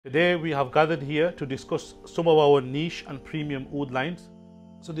Today we have gathered here to discuss some of our niche and premium oud lines.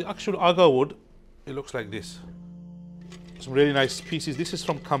 So the actual agar wood, it looks like this. Some really nice pieces. This is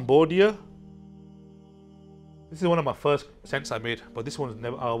from Cambodia. This is one of my first scents I made, but this one's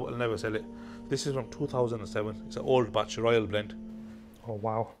never, I will never sell it. This is from 2007. It's an old batch royal blend. Oh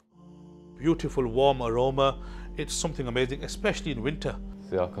wow. Beautiful warm aroma. It's something amazing, especially in winter.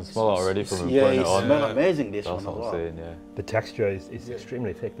 See, I can smell it already from putting it it on. smells amazing, this That's one. what I'm saying, yeah. The texture is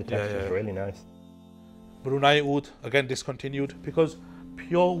extremely thick. The texture is really nice. Brunei oud, again discontinued, because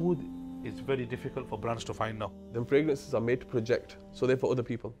pure oud is very difficult for brands to find now. The fragrances are made to project, so they're for other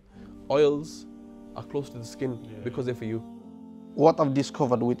people. Oils are close to the skin because they're for you. What I've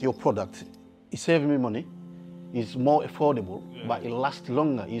discovered with your product, it saves me money, it's more affordable, but it lasts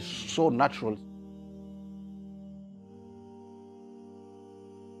longer, it's so natural.